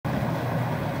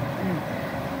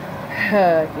You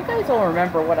guys will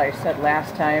remember what I said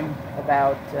last time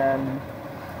about, I'll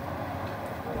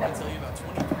tell you about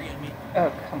 23 and me.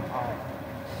 oh, come on.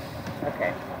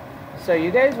 Okay. So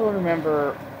you guys will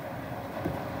remember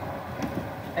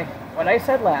what I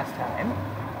said last time,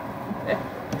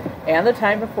 and the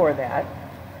time before that,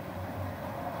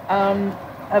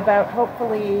 about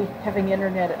hopefully having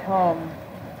internet at home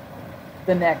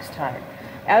the next time.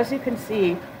 As you can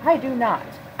see, I do not.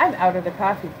 I'm out of the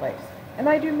coffee place. And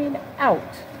I do mean out,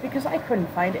 because I couldn't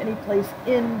find any place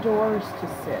indoors to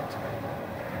sit.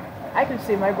 I can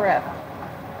see my breath.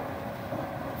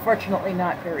 Fortunately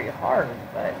not very hard,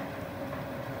 but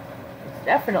it's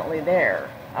definitely there.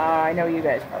 I know you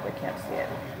guys probably can't see it.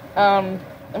 I'm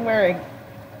wearing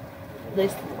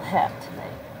this little hat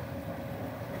tonight.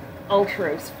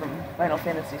 Ultras from Final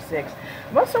Fantasy VI.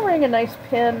 I'm also wearing a nice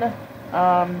pin. This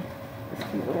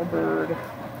cute little bird.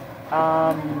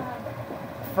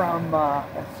 From,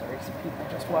 sorry, some people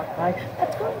just walked by.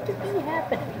 That's going to be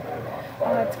happening.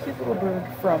 It's a cute little bird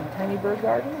from Tiny Bird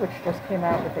Garden, which just came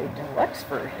out with a deluxe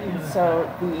version. So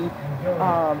the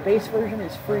base version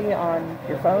is free on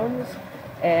your phones,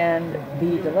 and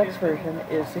the deluxe version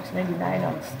is $6.99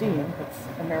 on Steam. It's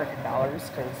American dollars,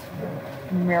 because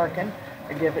American,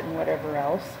 or give it and whatever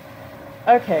else.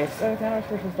 Okay, so Thanos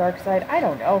versus Darkseid. I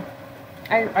don't know.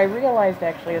 I realized,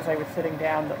 actually, as I was sitting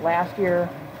down, that last year,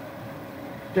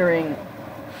 during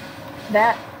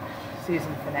that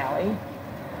season finale,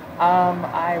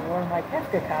 I wore my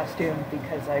Kafka costume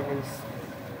because I was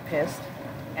pissed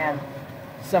and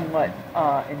somewhat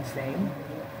insane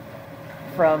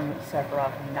from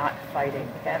Sephiroth not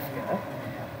fighting Kafka.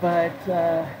 But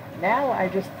now I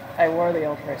wore the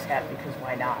Ultras hat because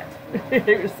why not?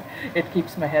 It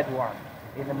keeps my head warm,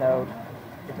 even though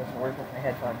it doesn't work with my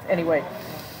headphones. Anyway,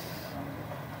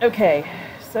 okay,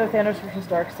 so Thanos versus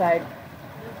Darkseid.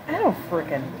 I don't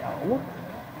frickin' know.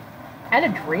 I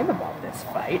had a dream about this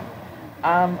fight.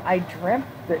 I dreamt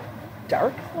that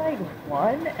Darkseid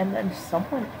won, and then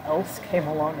someone else came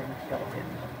along and killed him.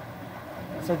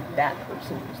 So that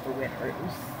person was the winner.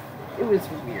 It was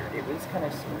weird. It was kind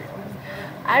of surreal.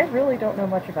 I really don't know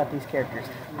much about these characters.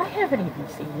 I haven't even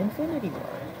seen Infinity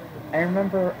War. I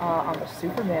remember on the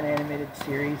Superman animated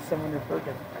series, someone referred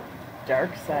to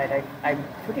Darkseid. I'm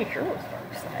pretty sure it was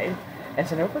Darkseid,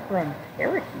 as an overgrown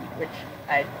parakeet, which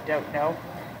I don't know.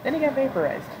 Then he got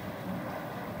vaporized.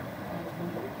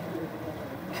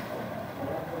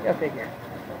 Go figure.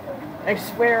 I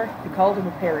swear he called him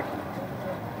a parakeet.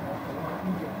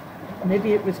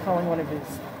 Maybe it was calling one of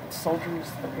his soldiers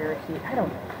a parakeet. I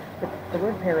don't know. But the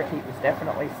word parakeet was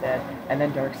definitely said, and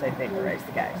then Darkseid vaporized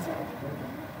the guy. So.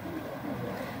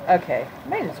 Okay,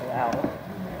 might as well.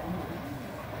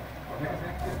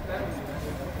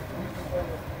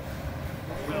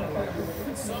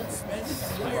 Some spend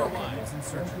entire lives in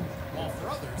search of it, while for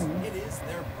others, it is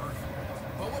their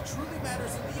birthright. But what truly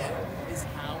matters in the end is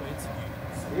how it's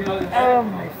used. Oh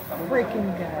my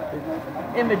freaking god.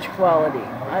 The image quality.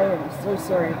 I am so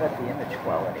sorry about the image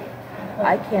quality.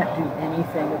 I can't do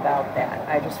anything about that.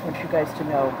 I just want you guys to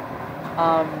know.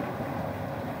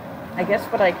 I guess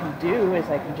what I can do is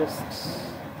I can just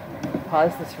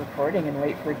pause this recording and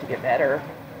wait for it to get better.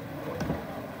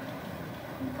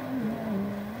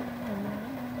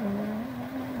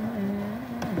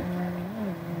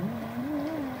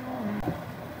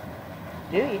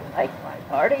 Do you like my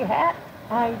party hat?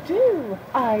 I do.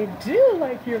 I do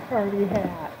like your party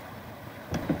hat.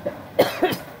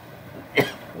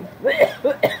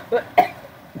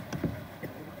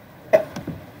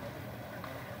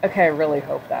 Okay, I really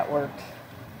hope that worked.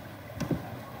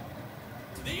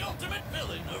 The ultimate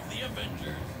villain of the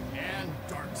Avengers and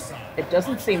Darkseid. It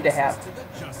doesn't seem to have. To the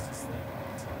Justice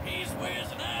League. He's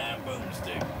wears an iron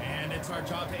boomstick, and it's our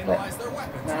job to analyze their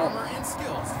weapons, armor, and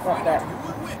skills to find out who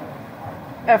would win.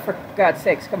 Oh, for God's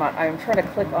sakes, come on. I'm trying to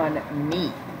click on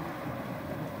me.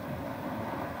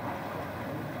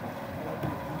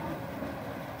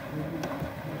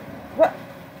 What?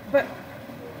 But...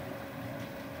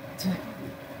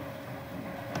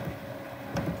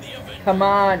 Come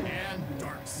on.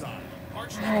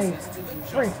 I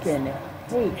freaking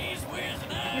hate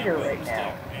Peter right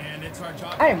now.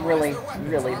 I am really,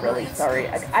 really, really sorry.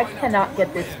 I cannot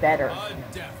get this better.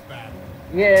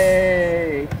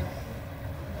 Yay!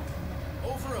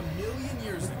 Over 1 million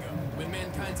years ago, when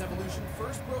mankind's evolution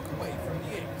first broke away from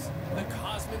the apes, the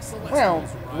cosmic celestials well,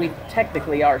 we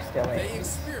technically are still They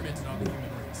apes. experimented on the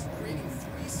human race, creating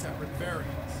 3 separate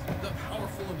variants. The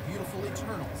powerful and beautiful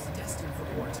Eternals, destined for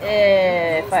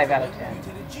immortality. 5 out of 10.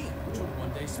 Mutated gene, which would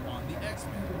one day spawn the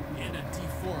X-Men, and a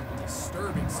deformed,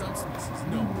 disturbing subspecies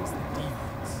known as the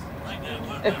Deviants. Like that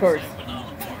one Of course.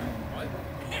 What?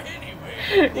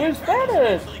 Was that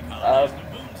Eventually colonized a the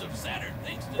moons of Saturn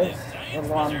thanks to it's this a science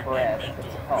long wizard bread? and It's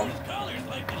mentor, called. whose collar's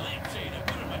like the lampshade I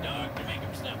put on my dog to make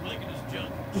him stop licking his junk.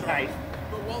 Nice.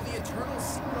 But while the Eternals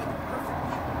seem like perfect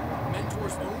people,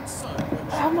 Mentor's own son would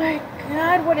Oh my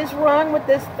God! What is wrong with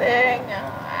this thing?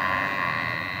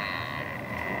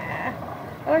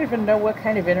 I don't even know what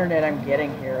kind of internet I'm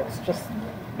getting here. It's just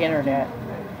internet.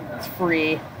 It's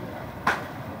free.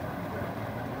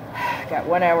 Got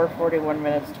 1 hour, 41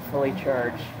 minutes to fully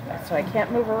charge. So I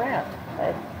can't move around.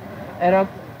 I don't...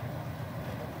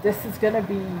 This is going to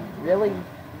be really,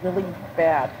 really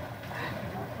bad.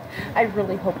 I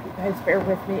really hope you guys bear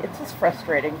with me. It's as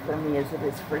frustrating for me as it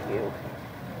is for you.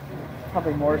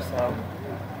 Probably more so.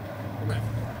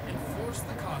 and forced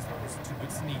the cosmos to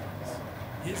its knees.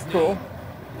 His Cool. name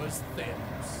was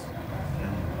Thanos.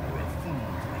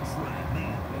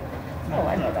 Oh,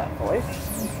 I know that voice.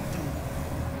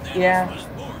 Thanos Yeah. was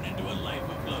born into a life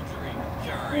of luxury.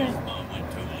 Sure, his mom went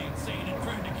totally insane and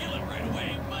tried to kill him right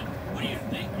away, but what do you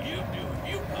think you'd do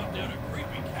if you popped out of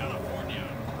creepy California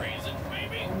raisins,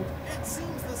 baby? It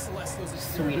seems the Celestials'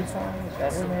 Sweetie song, is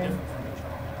that her name? different from each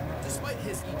other. Despite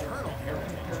his eternal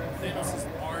heritage, Thanos'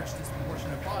 large,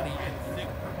 disproportionate body and thick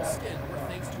purple skin were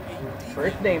thanks to a deep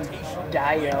First name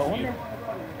Dione.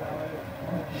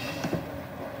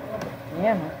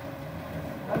 Yeah.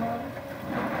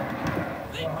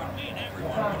 They would mean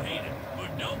everyone would hate him, but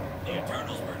nope, the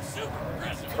Eternals were super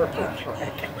progressive and Purple totally cool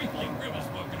Shrek. with a wrinkly grimace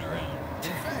walking around.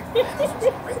 In fact, Thanos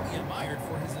was greatly admired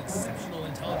for his exceptional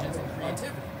intelligence and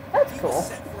creativity. That's He cool. was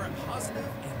set for a positive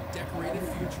and decorated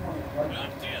future.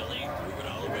 Until he threw it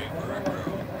all away for a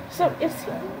girl. So is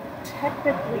he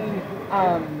technically,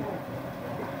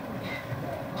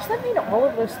 does that mean all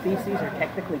of those species are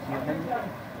technically human?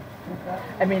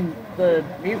 I mean, the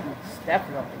mutants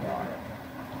definitely are.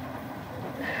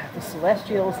 The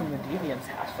Celestials and the Deviants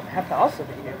have to also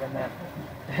be human then.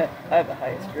 I have the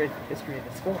highest grade for history in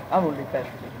the school. I'm a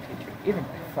professional teacher. Even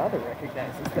my father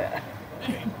recognizes that.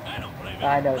 Hey, I don't blame him.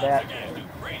 I know Lots that. of guys do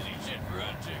crazy shit for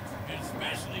hot chicks,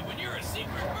 especially when you're a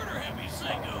secret murder-happy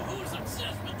psycho who's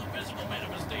obsessed with the physical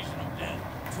manifestation of death.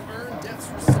 To earn death's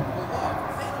reciprocal love,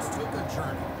 Thanos took a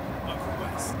journey, a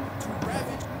quest, to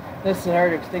ravage. This in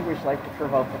order to extinguish life to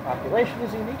provoke the population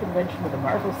is a unique invention of the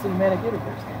Marvel Cinematic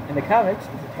Universe. In the comics,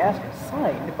 it's a task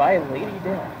assigned by Lady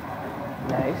Death.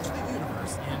 Nice. the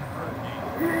universe in her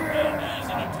name. And as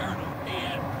an Eternal, he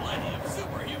had plenty of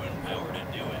superhuman power to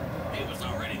do it. He was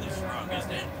already the strongest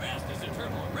and fastest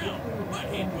Eternal around, but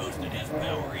he boosted his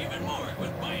power even more with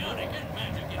bionic and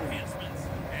magic enhancements.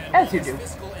 And As you while his do.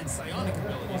 physical and psionic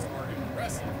abilities are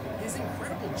impressive, his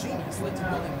incredible genius led to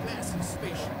building massive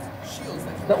spaceships, shields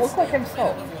that That can look like withstand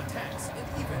himself. planet-level attacks, and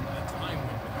even a time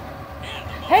window. And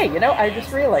the Hey, you know, I most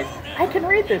just realized I can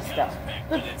read this badass stuff. packed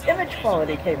The with its own image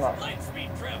quality laser came up. light speed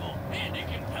travel, and it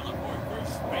can teleport through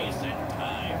space and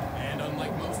time. And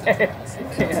unlike most Eternals,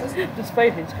 Thanos is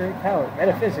Despite his great power,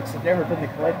 metaphysics have never been the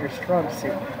collector's strong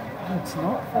suit. And it's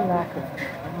not for lack of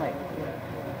trying.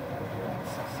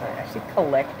 Sorry, I see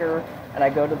collector and I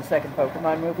go to the second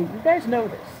Pokemon movie. You guys know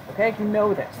this, okay? You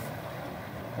know this.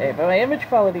 Hey, but my image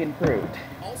quality improved.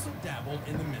 also dabbled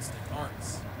in the mystic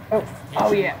arts.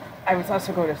 Oh yeah. I was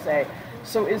also going to say,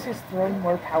 so is his throne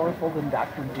more powerful than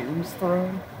Doctor Doom's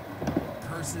throne?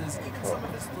 Curses, even some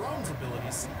of his throne's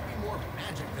abilities seem to be more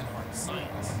magic than hard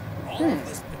science. All of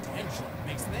this potential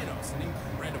makes Thanos an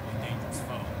incredibly dangerous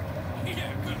foe.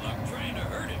 Yeah, good luck trying to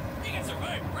hurt him. He can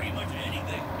survive pretty much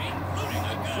anything, including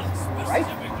a gun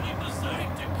specifically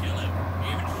designed to kill him.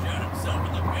 He even shot himself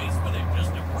in the face with it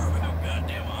just to prove how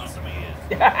goddamn awesome he is.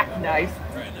 Nice.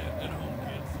 Try that at home,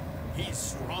 kids. He's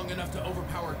strong enough to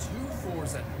overpower two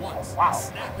Thors at once, Wow.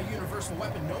 snap a universal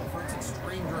weapon known for its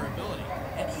extreme durability,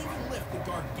 and even lift the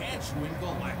gargantuan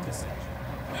Galactus engine.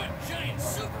 A giant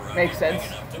super rocket Makes sense.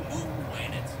 big enough to move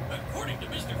planets. According to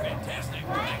Mr. Fantastic,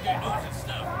 that guy knows his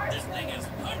stuff. This thing is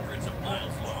hundreds of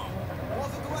miles long. While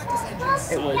the Galactus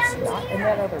engine It was not in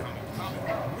that other.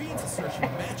 Reed's assertion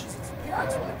matches its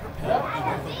appearance when it propelled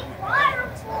Ego the Living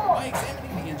Planet. By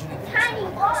examining the engine in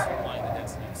physical parts, applying the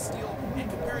density of steel, and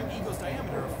comparing Ego's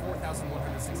diameter of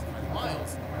 4,165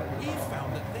 miles, we've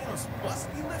found that Thanos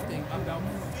must be lifting about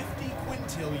 50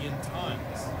 quintillion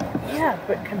tons. Yeah,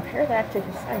 but compare that to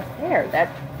his size there. That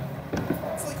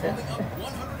It's like holding up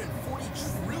 140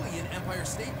 trillion Empire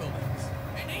State Buildings.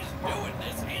 And he's doing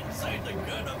this inside the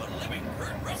gun of a living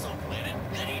Kurt Russell planet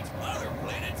that eats other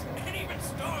planets and even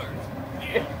stars.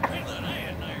 Man, I thought I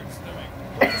had an iron stomach.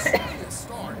 Destroying a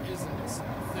star isn't a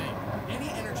simple thing. Any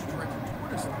energy directed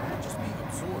toward a star would just be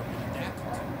absorbed and adapted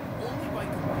to. Only by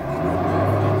completely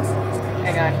removing the star's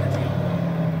Hang on. energy.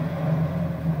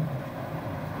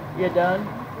 You done?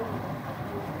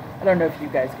 I don't know if you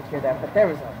guys could hear that, but there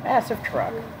was a massive truck.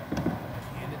 Can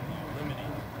it be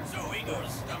eliminated? So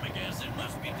Ego's stomach acid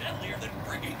must be deadlier than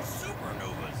frigging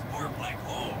supernovas or black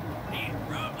hole. He'd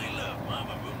probably love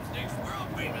Mama Boomstick's world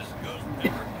famous ghost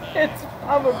pepper pie. It's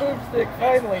Mama Boomstick,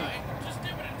 finally. Just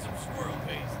dip it in some squirrel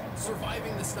paste.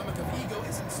 Surviving the stomach of Ego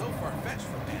isn't so far-fetched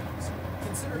for Thanos,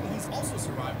 considering he's also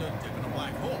survived a dip in a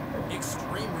black hole,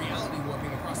 extreme reality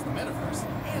warping across the metaverse,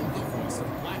 and the voice of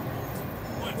Black Bolt.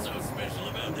 What's so special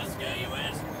about this guy, you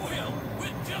ask? Well,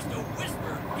 with just a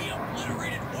whisper, he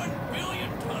obliterated 1 billion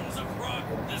tons of rock.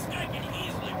 This guy can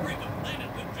easily break a planet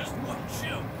with just one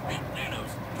shell, and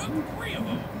Thanos took 3 of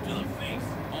them to the face.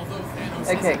 Although Thanos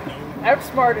Okay,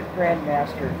 outsmarted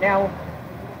Grandmaster. Now,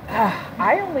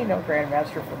 I only know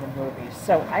Grandmaster from the movies,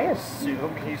 so I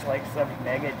assume he's like some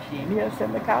mega genius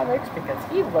in the comics because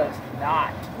he was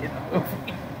not in the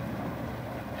movie.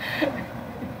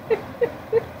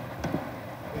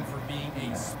 And for being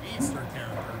a speedster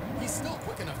character, he's still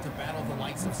quick enough to battle the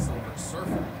likes of Silver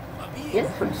Surfer, a being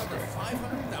who can cover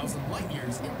 500,000 light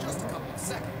years in just a couple of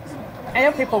seconds. I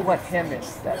know people want him in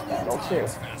that battle too.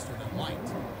 Faster than light.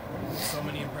 So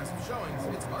many impressive showings,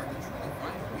 it's hard to truly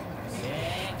find a weakness.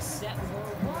 Except for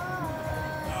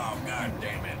one. Oh, god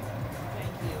damn it.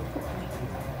 Thank you.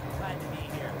 Glad to be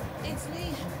here. It's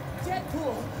me,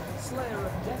 Deadpool, Slayer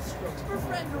of Deathstrokes,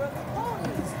 Befriender of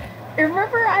Ponies.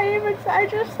 Remember, I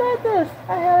just said this.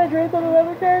 I had a dream that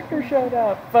another character showed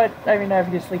up, but I mean,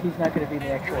 obviously, he's not going to be in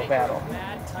the actual battle.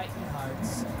 Bad Titan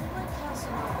hearts. Like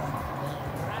Casanova.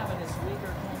 Ravenous,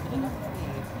 weaker, handed enough to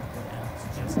me. That's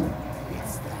just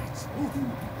It's that.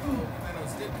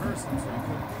 Thanos did curse him so he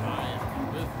couldn't die and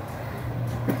live.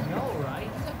 no, right?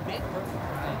 He's a big perfect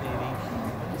crybaby.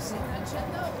 Have you seen that yet?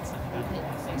 No, it's not about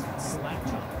hitting his face with a slap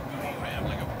chop. Do you have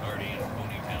like a party in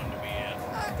Ponytown to be at?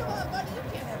 Come on, buddy. You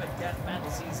can't have a death metal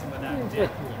season without What,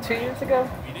 Deadpool. 2 years ago?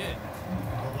 We did.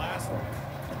 The last one.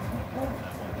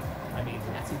 I mean,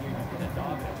 that's a year you put a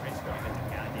dog in a trench coat and a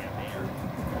goddamn bear.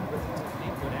 Be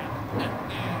good at it.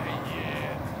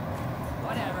 Yeah.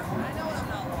 Whatever. I know I'm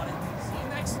not wanted. See you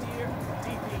next year.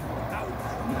 DP out.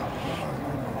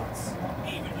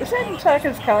 Is that in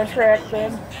Tucker's contract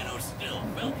then? Thanos still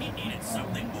felt he needed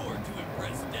something more to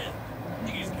impress Death.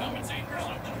 Think he's compensating for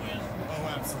something, Wiz? Oh,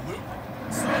 absolutely.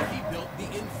 So he built the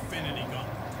Infinity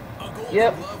Gauntlet, a golden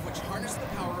glove which harnessed the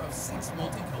power of 6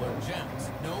 multicolored gems,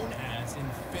 known as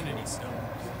Infinity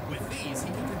Stones. With these, he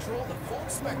can control the full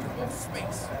spectrum of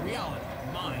space, reality,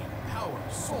 mind, power,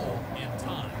 soul, and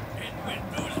time. And when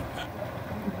those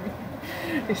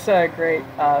He saw a great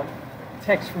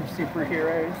text from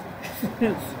superheroes.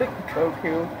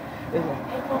 Goku is like,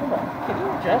 hey, hold on, can you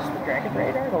adjust the Dragon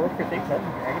Radar to look for things on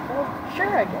the Dragon Ball? Sure,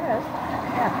 I guess.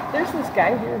 Yeah, there's this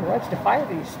guy here who wants to find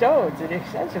these stones, and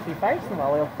he says if he finds them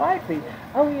all, he'll find me.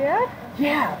 Oh, yeah?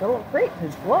 Yeah, the little crate in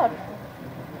his glove.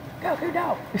 Goku,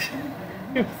 no!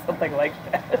 Something like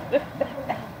that.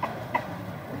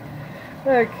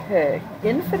 Okay,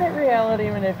 infinite reality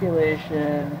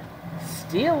manipulation,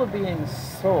 steal a being's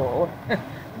soul.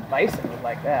 Bison would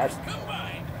like that.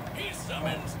 combined, he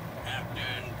summons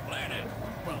Captain Planet.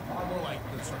 Well, more like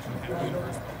the destruction of the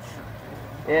universe, but sure.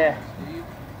 Yeah.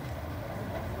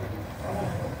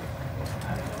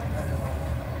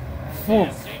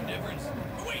 Yeah, same difference.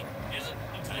 Wait, isn't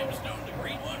the Time Stone the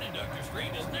green one in Doctor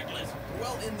Strange's necklace?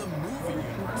 Well, in the movie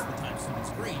universe, the Time Stone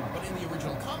is green, but in the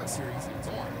original comic series, it's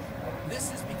orange.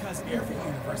 This is because every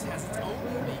universe has its own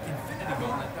unique Infinity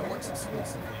Gauntlet that works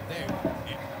exclusively there.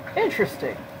 Yeah.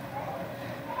 Interesting.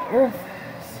 Earth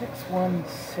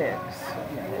 616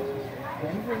 unit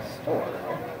in restored.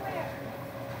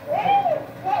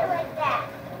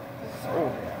 Soul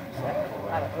gems. That's a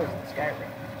lot of those in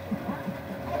Skyrim.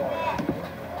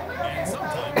 And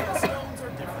sometimes the stones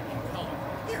are different in color.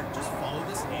 Here, just follow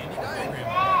this handy diagram.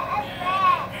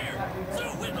 Yeah, here. So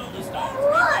with all the stones, he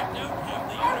wiped out half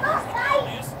the universe with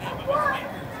only a snap of his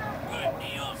fingers. But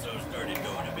he also started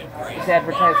going a bit crazy. He's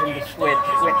advertising the Switch.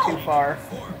 Went too far.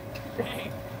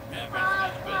 Hey, average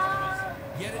is the best of us.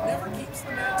 Yet it never keeps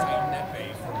the Mad Titan at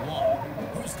bay for long,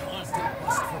 whose constant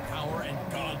lust for power and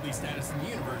godly status in the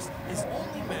universe is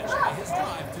only matched by his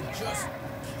drive to just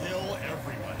kill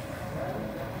everybody.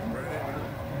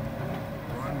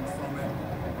 Run from it.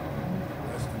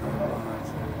 Rest of your lives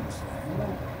are the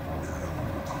same.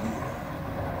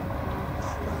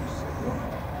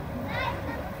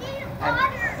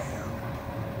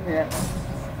 Yeah.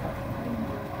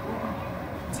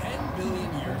 10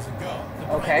 billion years ago, the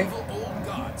Okay. primeval old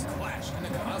gods clashed in a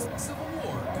cosmic civil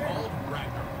war called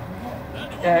Ragnarok.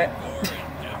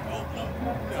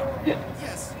 No.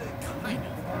 Yes, kind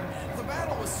of. The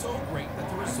battle was so great that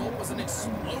the result was an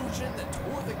explosion that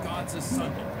tore the gods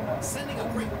asunder, sending a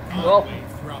great god Well. wave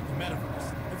throughout the metaverse,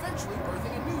 eventually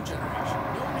birthing a new generation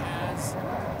known as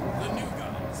the New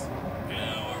Gods.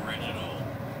 How original.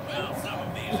 Well, some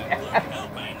of these include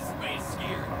Alpine Space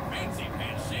Skier, Fancy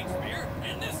Pants Shakespeare,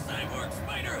 and this cyborg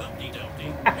spider Humpty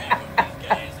Dumpty. Half of these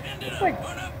guys ended up Like,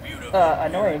 on a beautiful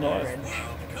annoying paradise orange.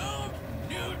 world called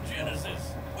New Genesis,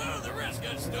 while the rest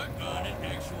got stuck on an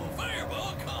actual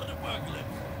fireball called Apocalypse.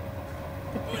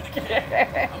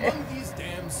 Among these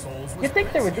damn souls was You'd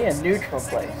think there would be a Prince neutral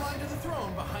Eustace, second place. in line to the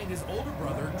throne behind his older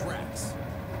brother Drax.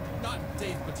 Not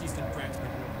Dave Bautista Drax, but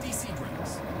DC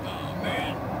Drax. Oh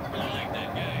man, I really like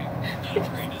that guy. Not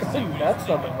afraid to see Going what nuts he's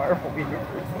on the thinking. Marvel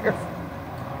universe here.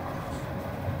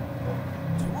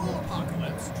 To rule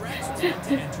Apocalypse, Drax was meant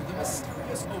to enter the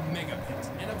mysterious Omega Pit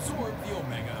and absorb the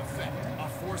Omega Effect, a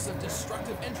force of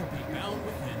destructive entropy bound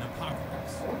within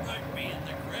Apocalypse. But being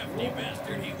the crafty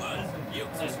bastard he was,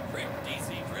 Eustace tricked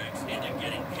DC Drax into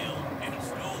getting killed and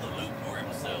stole the loot for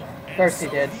himself. Of course he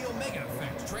did. The Omega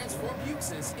Effect transformed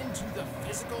Eustace into the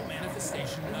physical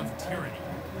manifestation of tyranny,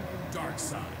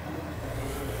 Darkseid.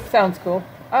 Sounds cool.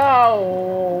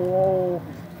 Oh,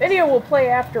 video will play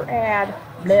after ad.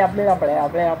 Blah blah blah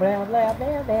blah blah blah blah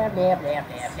blah blah blah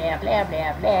blah blah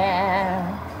blah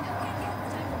blah.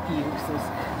 Uses.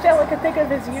 See, all I can think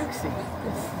of is Yuxi.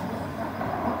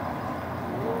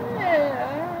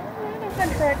 Yeah, I can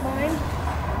track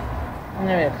mine.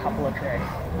 Maybe a couple of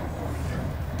tracks.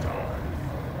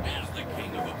 As the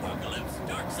king of Apocalypse,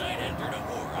 Darkseid entered a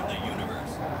war on the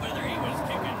universe. Whether he was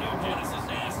kicking New Genesis'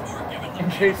 ass or giving them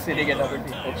Enjoy sitting in other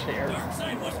people's chairs.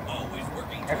 Darkseid was always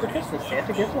working After toward his Christmas, one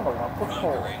Santa gives him a goal, lump of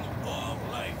coal. conquering all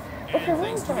life. If your And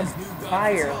room's thanks to on his new god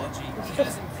fire, physiology, it's he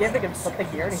just has giving him incredible something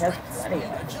he already has strength, plenty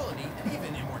speed, of. agility, and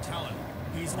even immortality.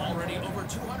 He's already over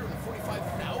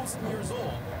 245,000 years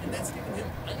old, and that's given him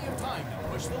plenty of time to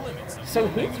push the limits of So the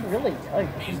he's Omega. really young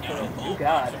He's for got a a whole new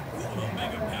god. bunch of cool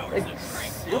Omega powers Like, that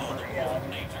break all super the rules young. of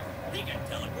nature. He can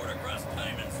teleport across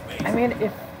time and space. I mean,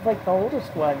 if like the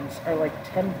oldest ones are like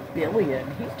 10 billion,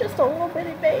 he's just a little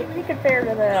bitty baby compared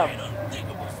to them. At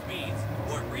unthinkable speeds,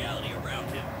 warp reality around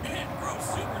him, and grow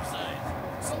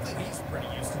supersized. Something he's pretty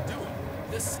used to doing.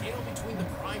 The scale between the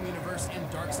Prime Universe and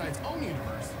Darkseid's own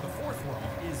universe, the Fourth World,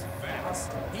 is vast.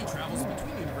 He travels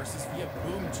between universes via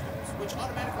boom tubes, which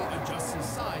automatically adjusts his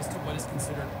size to what is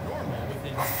considered normal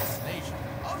within his destination.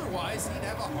 Otherwise, he'd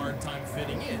have a hard time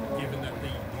fitting in, given that the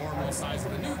normal size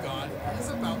of the new god is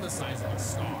about the size of a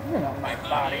star. You know, my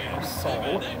body or I've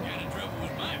soul. had that kind of trouble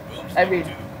with my boobs, I mean,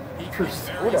 too. He can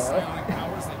Persona. vary psionic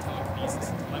powers like telekinesis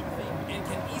and telepathy, and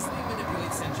can easily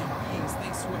manipulate sentient beings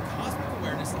thanks to a cosmic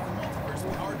awareness of the multiverse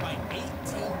powered by 18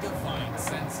 divine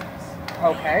senses.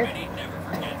 Okay. But he never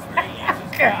forgets where he leaves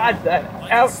his God, that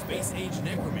Like a out. space-age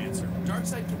necromancer,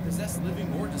 Darkseid can possess living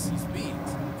or deceased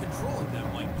beings, controlling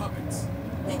them like puppets.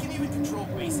 He can even control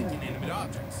basic inanimate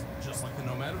objects, just like the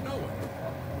Nomad of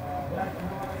Nowhere.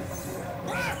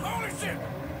 Holy shit!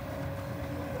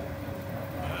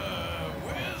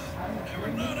 Wiz, never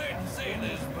thought I'd say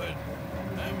this, but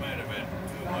I might have had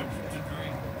too much to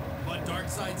drink. But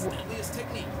Darkseid's deadliest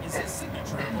technique is his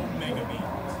signature Omega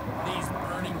beams. These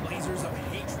burning lasers of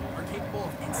hatred are capable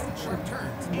of instant sharp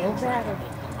turns No and striking matter.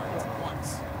 multiple targets at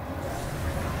once.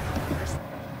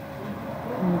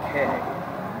 Okay.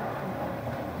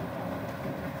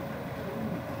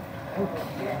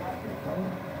 Okay.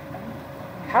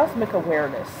 Cosmic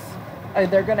awareness.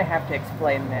 They're gonna have to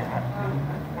explain that.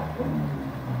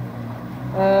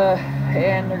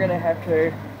 And they're gonna have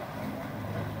to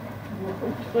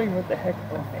explain what the heck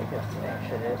Omega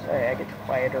Station is. I get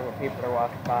quieter when people are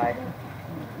walking by.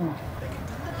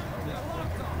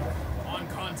 On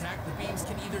contact, the beams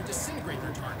can either disintegrate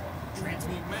their target,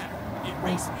 transmute matter,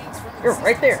 erase beings from You're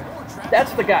right there. existence, or trap That's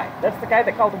them the guy. That's the guy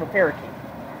that called him a parakeet.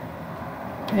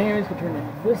 Enemies can turn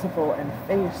invisible and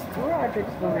phase through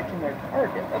objects when reaching their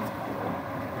target. That's cool.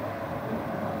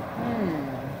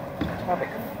 Topic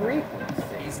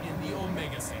frequency. Is in the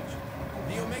Omega Sanction.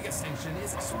 The Omega Sanction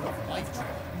is a sort of life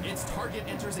trap. Its target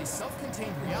enters a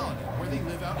self-contained reality where they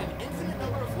live out an infinite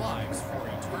number of lives for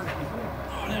eternity.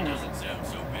 Oh, that doesn't sound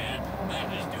so bad. I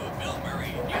just do a Bill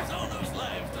Murray and use all those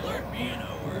lives to learn piano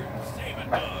or save a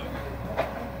dog.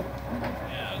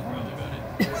 Yeah, that's probably about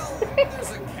it. Well,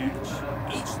 there's a catch.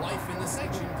 Each life in the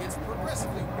section gets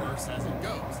progressively worse as it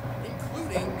goes,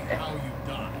 including how you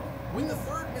die. When the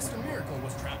third Mr. Miracle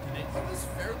was trapped in it, he was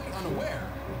fairly unaware,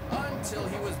 until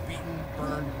he was beaten,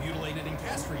 burned, mutilated, and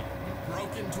castrated,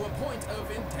 broken to a point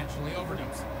of intentionally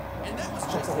overdosing. And that was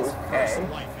just his first Okay.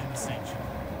 life in the sanction.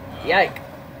 Yike.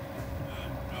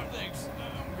 No thanks,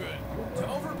 I'm good. To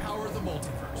overpower the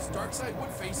multiverse, Darkseid would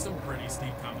face some pretty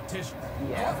steep competition.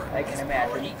 Yeah, However, I can his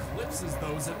power imagine. eclipses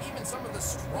those of even some of the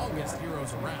strongest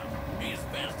heroes around. He's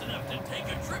fast enough to take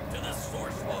a trip to the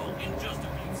source wall in just a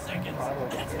few seconds.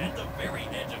 That's at the very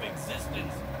edge of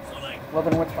existence. So, like, Well,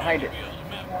 then what's behind it?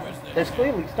 There's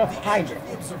clearly stuff The behind edge it. of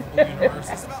the observable universe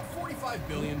is about 45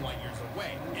 billion light years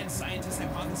away, and scientists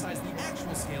hypothesize the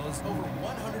actual scale is over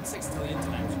 106 trillion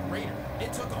times greater.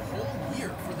 It took a whole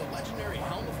year for the legendary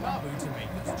Helm of Nabu to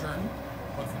make this journey.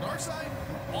 But for Darkseid,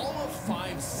 all of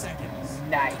 5 seconds.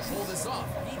 Nice. To pull this off,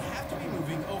 he'd have to be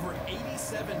moving over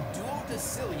 87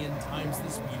 duodecillion times the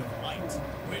speed of light.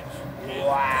 Which is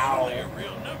Wow. totally a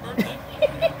real number that we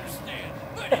can understand.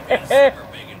 But if he's super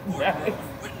big and important,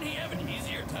 wouldn't he have an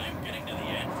easier time getting to the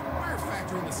edge? We're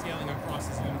factoring the scaling across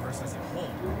his universe as a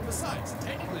whole. Besides,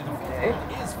 technically the fourth Okay.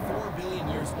 world is 4 billion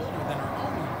years older than our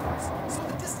own universe, so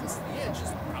the distance to the edge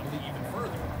is probably even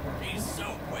further. He's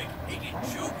so quick, he can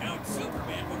choke out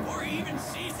Superman before he even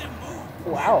sees him move.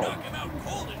 Wow. Knock him out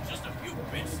cold in just a few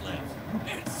bitch slaps.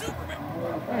 And Superman...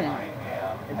 Reality.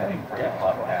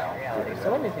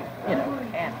 So anything,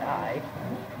 can't die.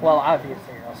 Well,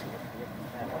 obviously, or else he wouldn't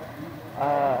be able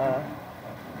to.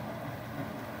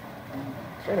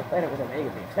 Share a planet with Omega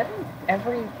beams. Does that mean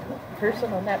every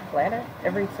person on that planet,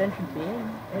 every sentient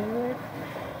being, anyway?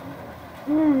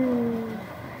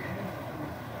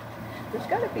 There's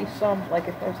got to be some, like,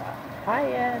 if there's a high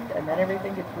end and then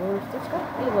everything gets worse, there's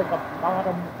got to be like a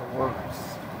bottom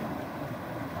worse.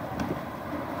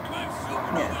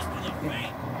 Supernovas to the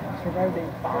faint.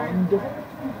 Surviving bond.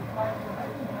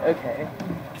 Okay.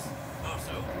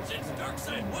 Also, since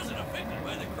Darkseid wasn't affected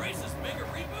by the Crisis Mega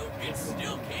Reboot, it's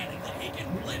still canon that he can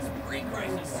blitz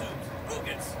pre-crisis suits who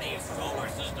can sneeze solar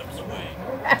systems away.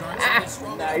 Darkseid is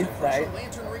strong enough to Nice, crush nice. a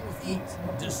lantern ring with ease,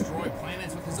 destroy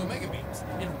planets with his Omega beams,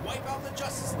 and wipe out the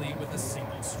Justice League with a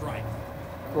single strike.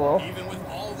 Cool. Even with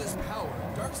all this power,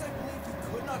 Darkseid believed he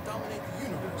could not dominate the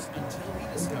universe until he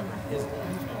discovered his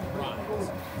ultimate prize,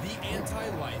 the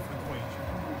anti-life equation.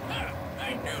 Ah,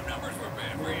 I knew numbers were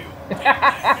bad for you. Take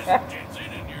that, Mr.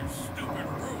 Jensen and your stupid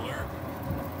ruler.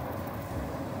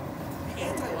 The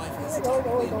anti-life is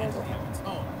technically an entity of its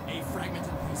own, a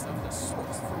fragmented piece of the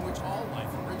source from which all life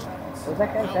originates. Was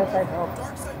that guy's outside help?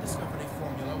 Darkseid discovered a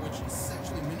formula which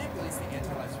essentially manipulates the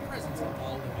anti-life's presence in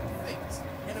all living things,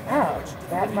 and a method which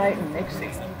that might definitively mix it.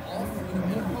 believes that all freedom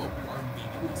and hope are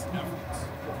meaningless efforts.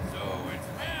 So it's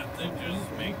math that just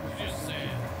makes you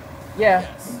sad. Yeah.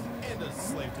 Yes, and a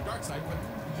slave to Darkseid, but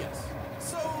yes.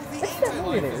 So the What's that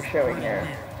movie anti-life they is were showing pretty there?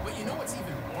 weird. But you know what's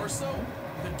even more so?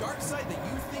 The Darkseid that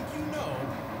you think you know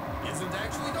isn't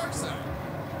actually Darkseid.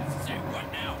 Say what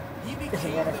now? He Is it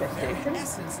became the very manifestation?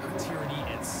 essence of tyranny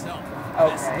itself.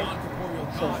 This Okay. non-corporeal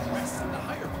god rests in the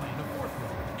higher plane of Fourth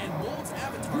World and molds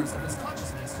avatars of his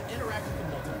consciousness to interact with the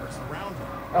multiverse around him.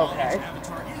 While Okay. each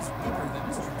avatar is weaker than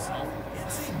his true self,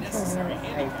 it's a necessary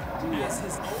handicap as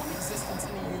his own existence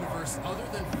in a universe other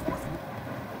than Fourth World.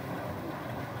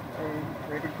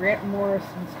 Creator Grant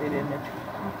Morrison stated in the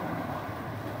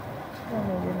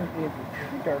interview of the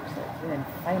true Darkseid and in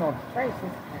Final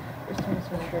Crisis, this time it's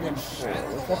been shown in Which full. shatter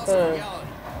the Was laws that of the... reality,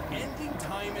 ending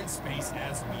time and space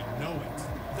as we know it.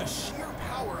 The sheer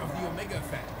power of the Omega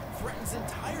effect threatens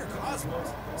entire cosmos,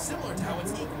 similar to how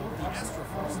its equal, the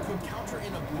Astroforce, could counter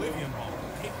an oblivion ball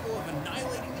capable of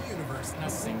annihilating the universe in a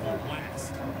single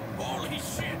blast. Holy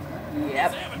shit!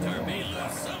 Yep. His avatar may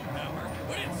lose some power,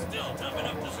 but it's still tough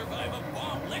enough to survive a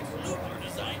bomb Lex Luthor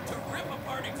designed to rip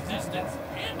apart existence,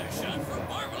 and a shot from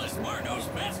Marvelous Marno's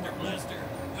Master Blaster,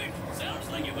 which sounds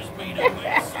like it was made up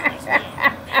by a circus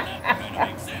clown. And that kind of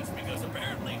makes sense because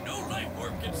apparently no life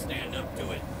form can stand up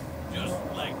to it, just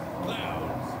like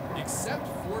clowns. Except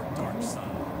for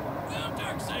Darkseid. Well,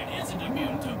 Darkseid isn't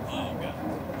immune to Olga.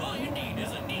 All you need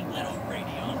is a neat little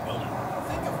Radion bullet.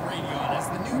 Think of Radion as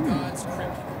the new god's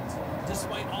kryptonite.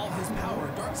 Despite all his power,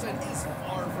 Darkseid is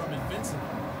far from invincible.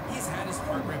 He's had his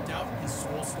heart ripped out, his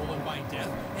soul stolen by death,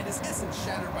 and his essence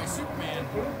shattered by Superman.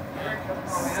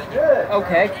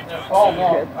 Okay. Oh,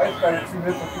 Good. no. I just got a few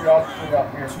minutes of curiosity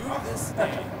out here. To this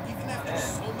day, even after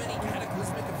so many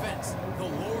cataclysmic events, the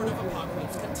Lord of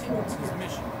Apocalypse continues his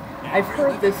mission. I've Every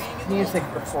heard living this being in the music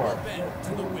multiverse before. will bend to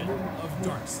the will of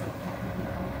Darkseid.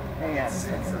 Hang on.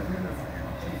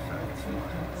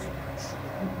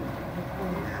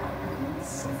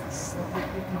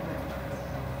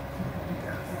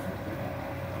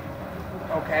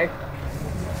 Okay.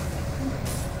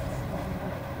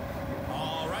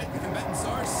 All right, the combatants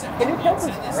are set. Can you tell Let's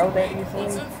this end this girl that debate easily?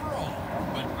 once and for all.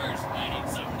 But first, I need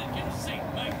something that can sate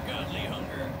my godly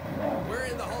hunger. We're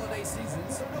in the holiday season,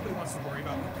 so nobody wants to worry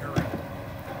about preparing.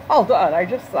 Hold on, I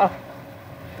just saw...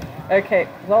 Okay,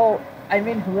 well, I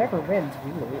mean, whoever wins,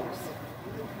 we lose.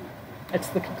 It's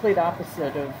the complete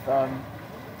opposite of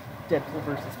Deadpool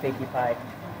versus Pinkie Pie.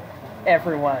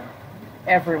 Everyone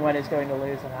is going to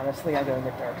lose, and honestly, I'm going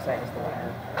with Darkseid as the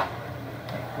winner.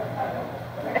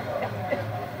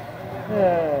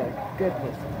 Oh,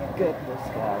 goodness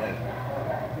golly.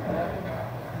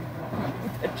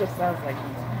 It just sounds like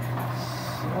he's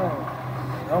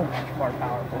so much more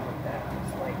powerful than Thanos.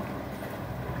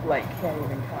 Like can't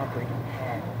even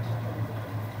comprehend.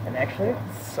 And actually,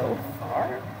 so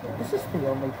far, this is the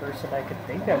only person I could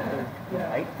think of who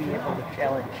might be able to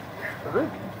challenge Kirby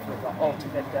for the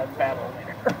ultimate death battle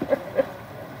winner.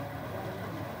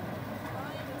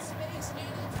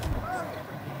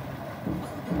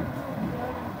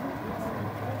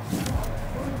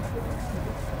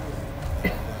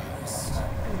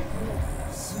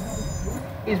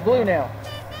 He's blue now.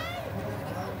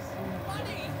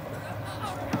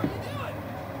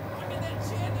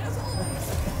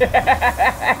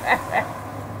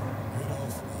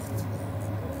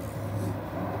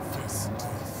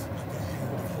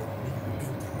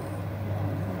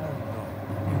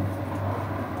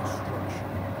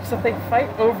 So they fight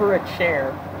over a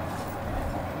chair.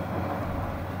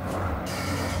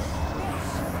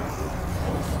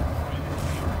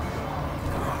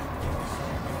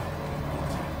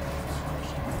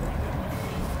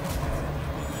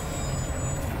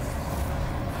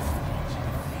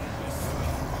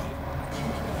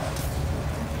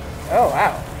 Oh,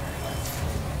 wow.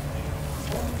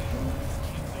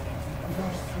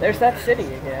 There's that city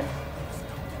again.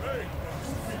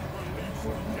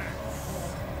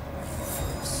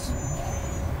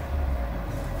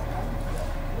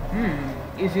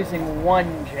 He's using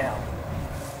one gem.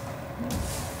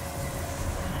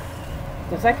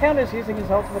 Does that count as using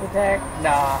his ultimate attack?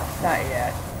 Nah, not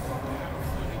yet.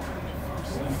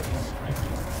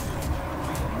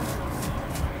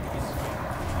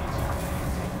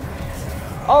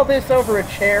 All this over a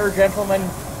chair, gentlemen.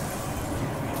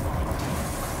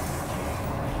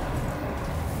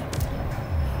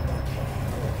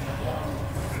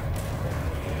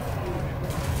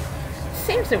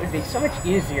 Seems it would be so much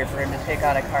easier for him to take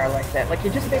on a car like that. Like,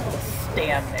 you'd just be able to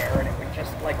stand there and it would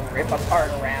just, like, rip apart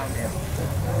around him.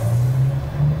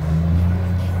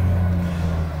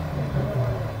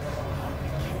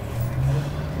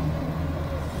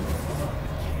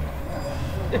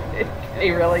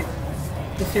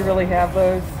 Does he really have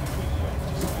those?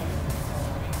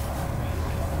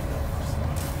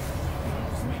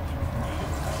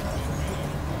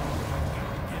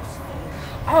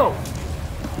 Oh!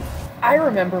 I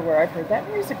remember where I've heard that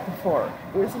music before.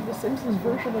 It was in the Simpsons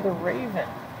version of The Raven.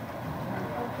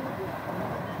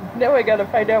 Now I gotta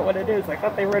find out what it is. I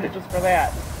thought they wrote it just for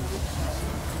that.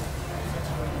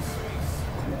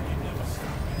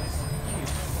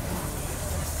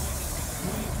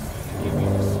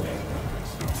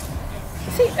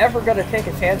 Is he ever gonna take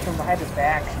his hands from behind his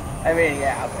back? I mean,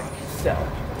 yeah, but still.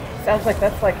 Sounds like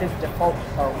that's like his default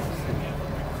pose.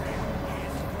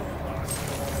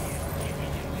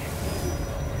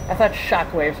 I thought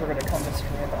shockwaves were going to come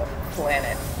destroy the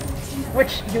planet.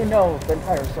 Which, you know, the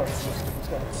entire solar system is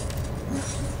going to...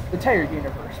 The entire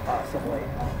universe, possibly.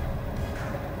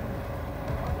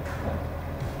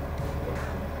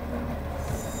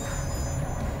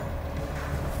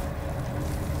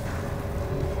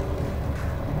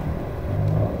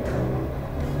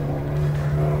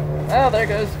 Oh, there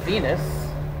goes Venus.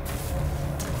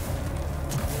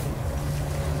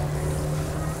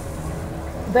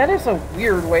 That is a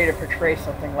weird way to portray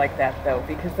something like that, though,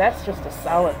 because that's just a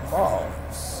solid ball.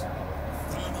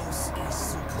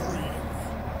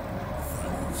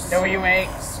 No, you ain't.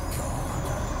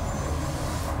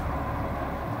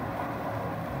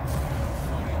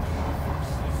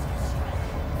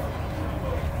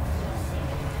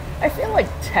 I feel like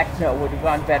techno would have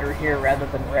gone better here rather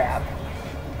than rap.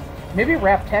 Maybe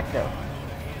rap techno.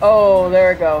 Oh,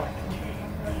 there we go.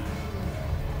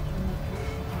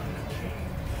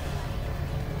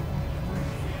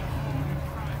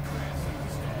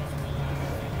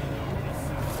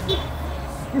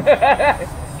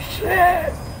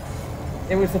 Shit!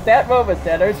 It was at that moment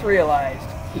Thanos realized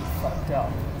he fucked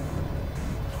up.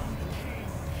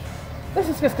 This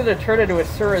is just going to turn into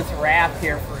Asura's Wrath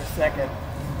here for a second.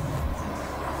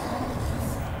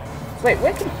 Wait,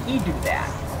 when can he do that?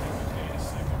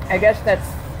 I guess that's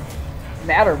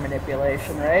matter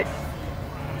manipulation, right?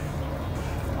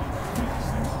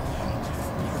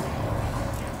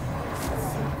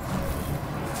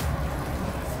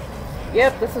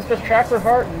 Yep, this is just Chakra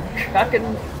Heart and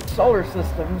chucking solar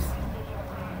systems.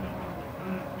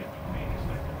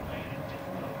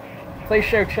 Play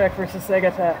show check versus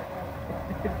Segata.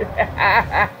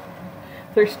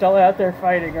 They're still out there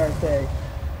fighting, aren't they?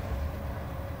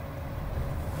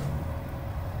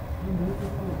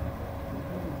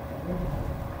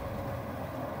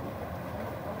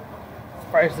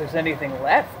 Surprised there's anything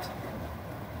left.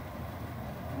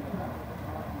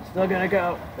 Still gonna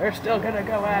go. They're still gonna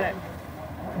go at it.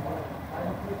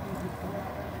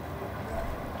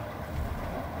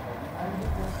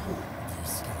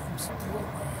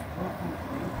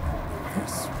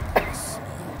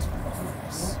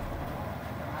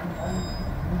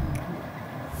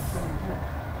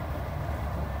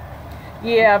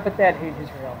 Yeah, but that ain't his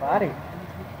real body.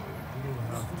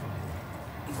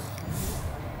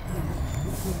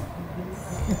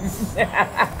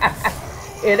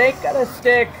 It ain't gonna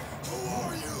stick.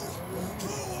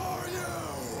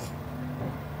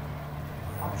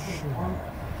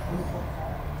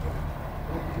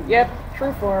 Yep,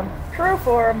 true form. True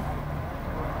form.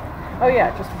 Oh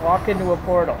yeah, just walk into a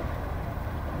portal.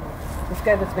 This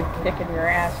guy that's been kicking your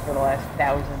ass for the last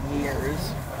 1,000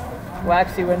 years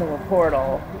walks you into a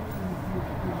portal.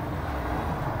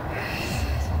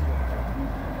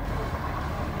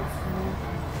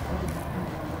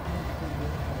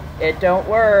 It don't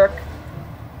work.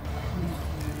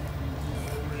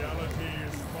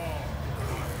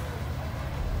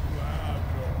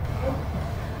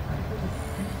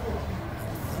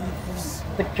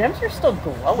 The gems are still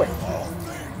glowing though.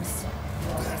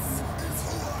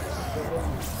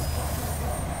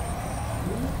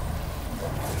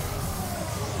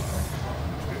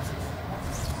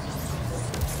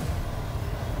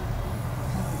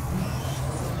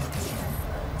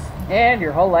 And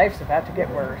your whole life's about to get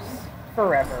worse.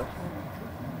 Forever.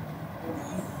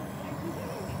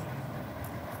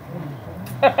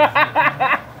 Oh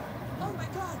my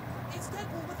god! It's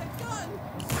Deadpool with a gun!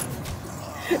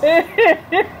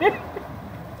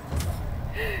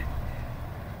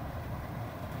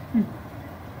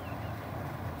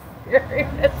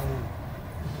 Furious.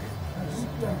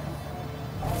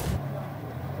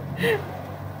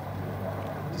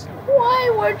 Why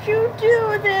would you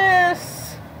do this?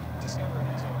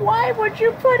 Why would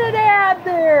you put an ad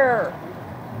there?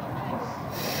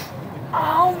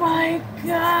 Oh my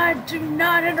god, do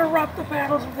not interrupt the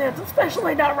battles with this,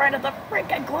 especially not right at the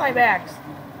freaking climax. So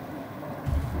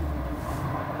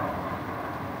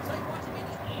you watching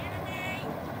any anime?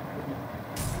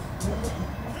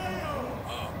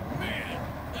 Oh man,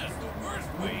 that's the worst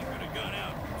way he could have gone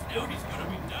out. Now he's gonna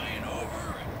be dying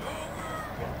over and over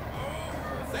and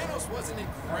over. Thanos was an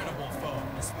incredible foe,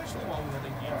 especially while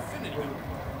wielding the Infinity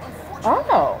Gauntlet.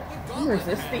 Oh,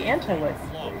 resist the anti-life.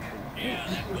 Yeah,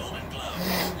 that golden glove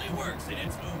only works in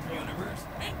its own universe,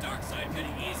 and Darkseid could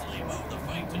easily move the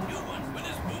fight to new ones with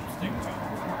his boomstick too.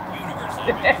 Universal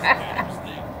Thanos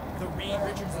thing. The Reed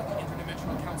Richards of the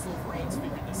Interdimensional Council of Reeds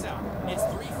figured this out. Its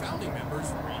 3 founding members,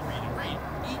 Reed, Reed, and Reed,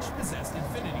 each possessed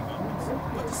Infinity Gauntlets,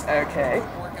 but Okay.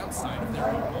 would work outside of their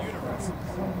own universes.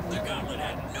 The gauntlet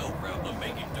had no problem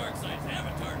making Darkseid's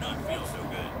avatar not feel so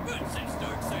good, but since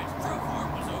Darkseid's true form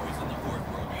was always in the Fourth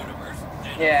World universe,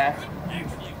 then Yeah. couldn't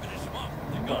actually finish him off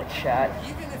with the Good gauntlet. shot.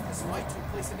 Even if this fight took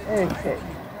place in an Okay.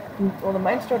 entirely Well, the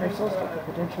Mind Stone or Soul Stone could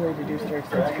potentially deduce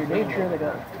Darkseid's true nature. The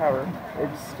Gauntlet's power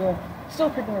it's still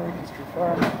could not reach its true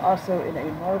form. Also, in a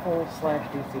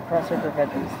Marvel/DC crossover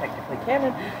event that is technically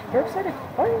canon, Darkseid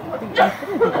acquired the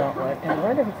Infinity Gauntlet and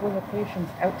learned of its limitations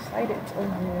outside its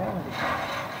own reality.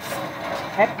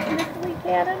 Technically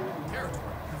canon?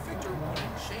 territory, the victor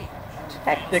wouldn't change.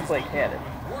 Technically canon.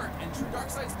 Wouldn't work, and true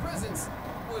Darkseid's presence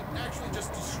would actually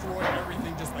just destroy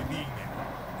everything just by being there.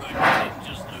 But he didn't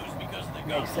just lose because of the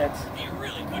Makes gauntlet. sense. He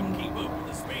really couldn't keep up with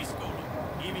the space golem.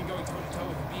 Even going toe-to-toe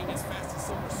with a being as fast as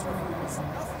Silver Surfer was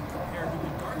nothing compared to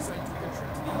when Darkseid took a trip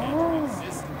to the edge of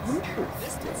existence.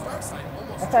 This puts Darkseid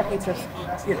almost I thought he just,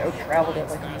 traveled it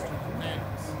like faster than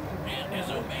Thanos. And his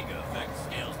Omega effect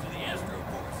scales to the Astro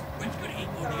Force, which could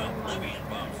equal the Oblivion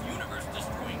Bomb's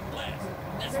universe-destroying blast.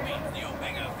 This means the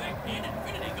Omega effect and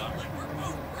Infinity Gauntlet were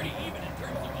both pretty even in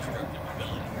terms of destructive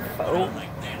ability. But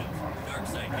unlike Thanos,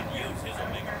 Darkseid can use his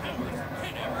Omega powers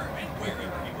whenever and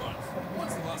wherever he wants.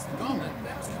 Once he lost the gauntlet,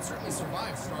 Thanos can certainly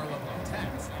survive star-level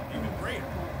attacks, and even greater.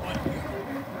 But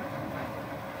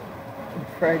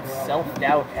Fred's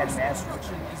self-doubt and mastery.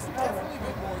 destruction is definitely a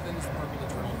bit more than his purple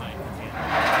eternal height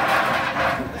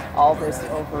can. All this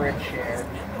over a chair. End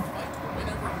the fight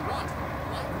whenever he wanted,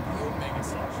 like the Omega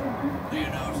Siege.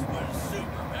 Thanos was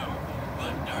super powerful,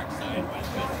 but Darkseid was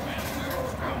just faster,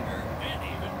 stronger, and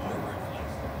even more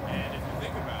ruthless. And if you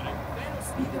think about it, Thanos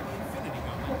needed the Infinity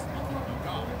Gauntlet to become a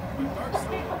god, but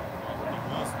Darkseid already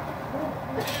was.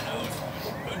 Thanos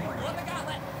couldn't run the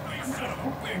gauntlet. You son of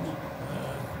a bitch.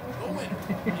 The winner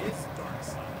is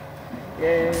Darkseid.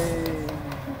 Yay.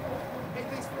 Hey,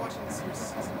 thanks for watching this year's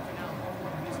season finale. If you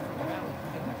want music from the battle,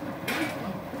 hit that.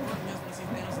 Well, if you guys want to see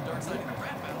Thanos and Darkseid in the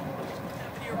rap battle, just click that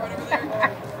video right over there.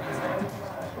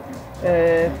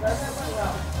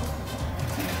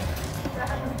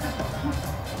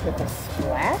 With a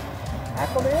splat?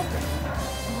 Aquaman?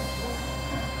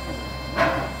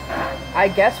 I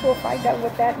guess we'll find out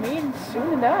what that means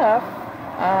soon enough.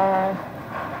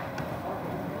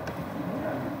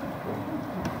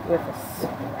 With a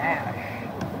splash.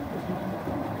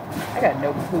 I got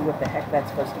no clue what the heck that's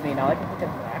supposed to mean. All I can think of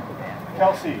is Aquaman.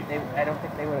 Kelsey, I don't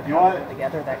think they would have you come want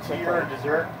together that tea quickly. or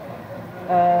dessert?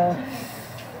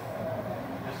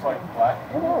 Just like black?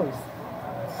 Who knows?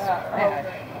 Splash.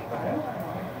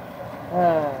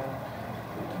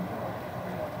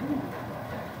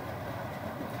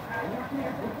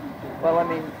 Well, I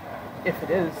mean, if it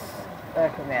is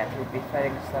Aquaman, he'd be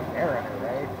fighting some mariner,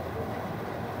 right?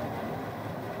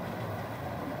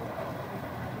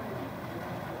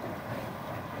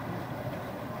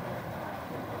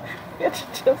 It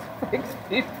just brings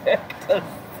me back to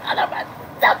son of a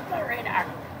submariner.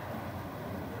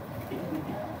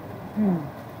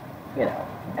 You know,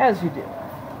 as you do.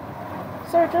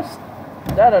 So just,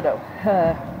 I don't know.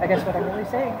 I guess what I'm really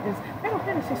saying is, Final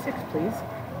Fantasy VI, please.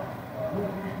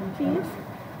 Please.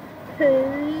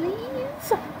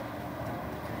 Please.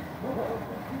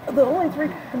 The only 3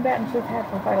 combatants we've had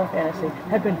from Final Fantasy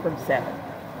have been from 7.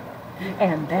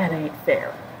 And that ain't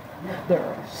fair. There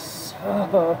are so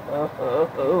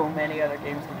many other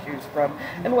games to choose from.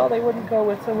 And while they wouldn't go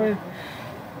with someone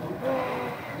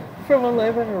from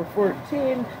 11 or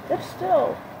 14, that's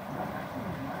still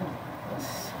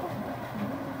so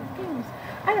many games.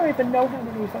 I don't even know how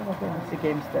many Final Fantasy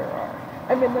games there are.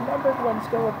 I mean, the numbered ones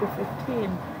go up to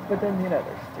 15, but then, you know,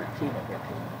 there's 13 and 13,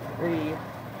 3,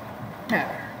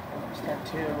 there's 10,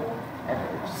 2, and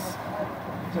there's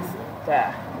just,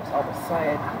 there's all the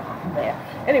side, yeah.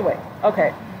 Anyway,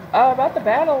 okay, about the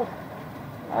battle,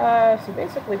 so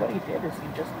basically what he did is he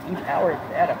just depowered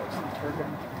Thanos and turned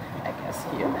him, I guess,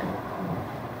 human.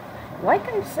 Like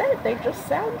I said, they just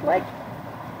sound like,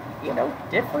 you know,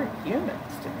 different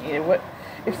humans to me. What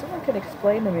if someone could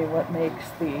explain to me what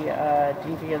makes the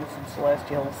Deviants and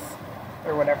Celestials,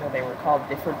 or whatever they were called,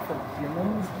 different from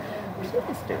humans?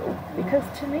 Please do, because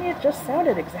to me it just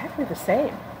sounded exactly the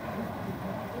same.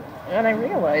 And I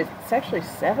realized it's actually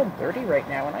 7:30 right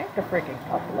now, and I have to freaking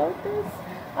upload this.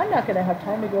 I'm not going to have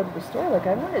time to go to the store like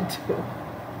I wanted to.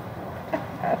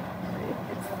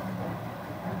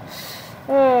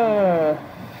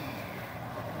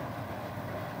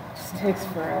 Just takes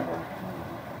forever.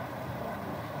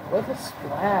 With a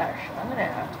splash, I'm going to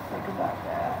have to think about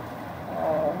that.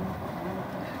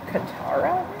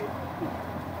 Katara?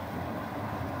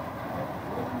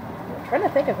 I'm trying to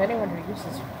think of anyone who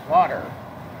uses water.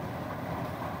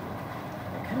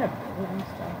 Kind of building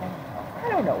stuff. I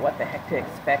don't know what the heck to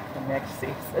expect the next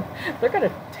season. They're going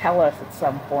to tell us at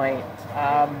some point.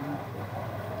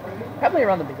 Probably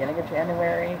around the beginning of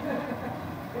January.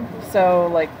 So,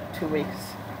 like, 2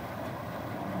 weeks.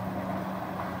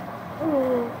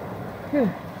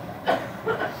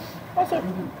 Also,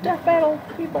 Death Battle,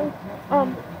 people.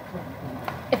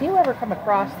 If you ever come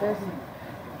across this,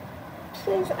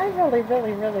 please, I really,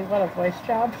 really, really want a voice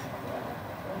job.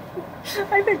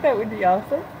 I think that would be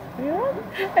awesome. Yeah?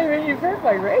 I mean, you've heard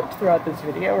my rage throughout this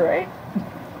video, right?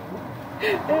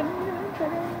 And,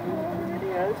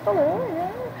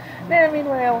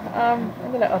 meanwhile, I'm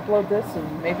going to upload this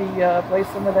and maybe play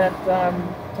some of that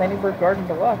Tiny Bird Garden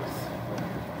Deluxe.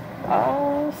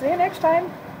 See you next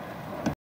time.